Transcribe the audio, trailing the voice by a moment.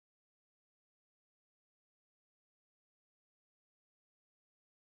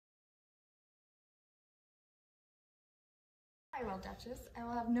I will, Duchess. I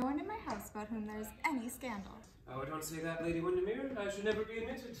will have no one in my house about whom there is any scandal. Oh, don't say that, Lady Windermere. I should never be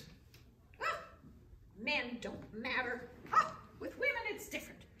admitted. Ah, men don't matter. Ah, with women it's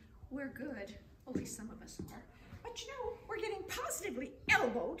different. We're good, at least some of us are. But you know, we're getting positively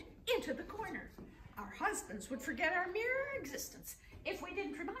elbowed into the corner. Our husbands would forget our mere existence if we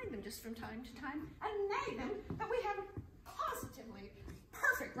didn't remind them just from time to time and nag them that we have a positively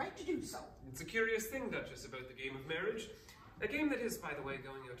perfect right to do so. It's a curious thing, Duchess, about the game of marriage. A game that is, by the way,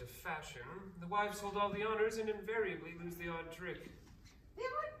 going out of fashion. The wives hold all the honors and invariably lose the odd trick. The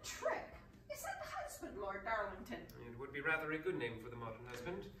odd trick? Is that the husband, Lord Darlington? It would be rather a good name for the modern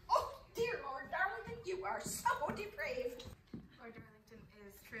husband. Oh, dear Lord Darlington, you are so depraved. Lord Darlington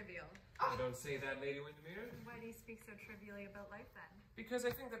is trivial. Oh, don't say that, Lady Windermere. Why do you speak so trivially about life, then? Because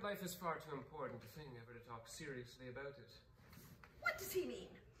I think that life is far too important a thing ever to talk seriously about it. What does he mean?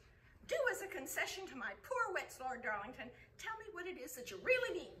 Do as a concession to my poor wits, Lord Darlington. Tell me what it is that you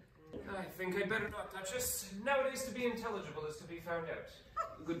really mean. I think I'd better not, Duchess. Nowadays, to be intelligible is to be found out.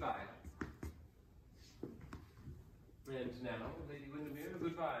 Goodbye. And now, Lady Windermere,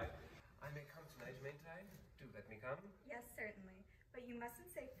 goodbye. I may come tonight, mayn't I? Do let me come. Yes, certainly. But you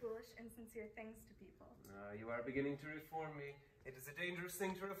mustn't say foolish, insincere things to people. You are beginning to reform me. It is a dangerous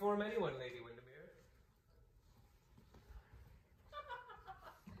thing to reform anyone, Lady Windermere.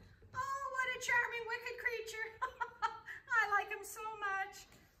 Oh, what a charming, wicked creature. I like him so much.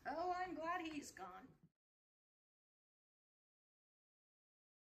 Oh, I'm glad he's gone.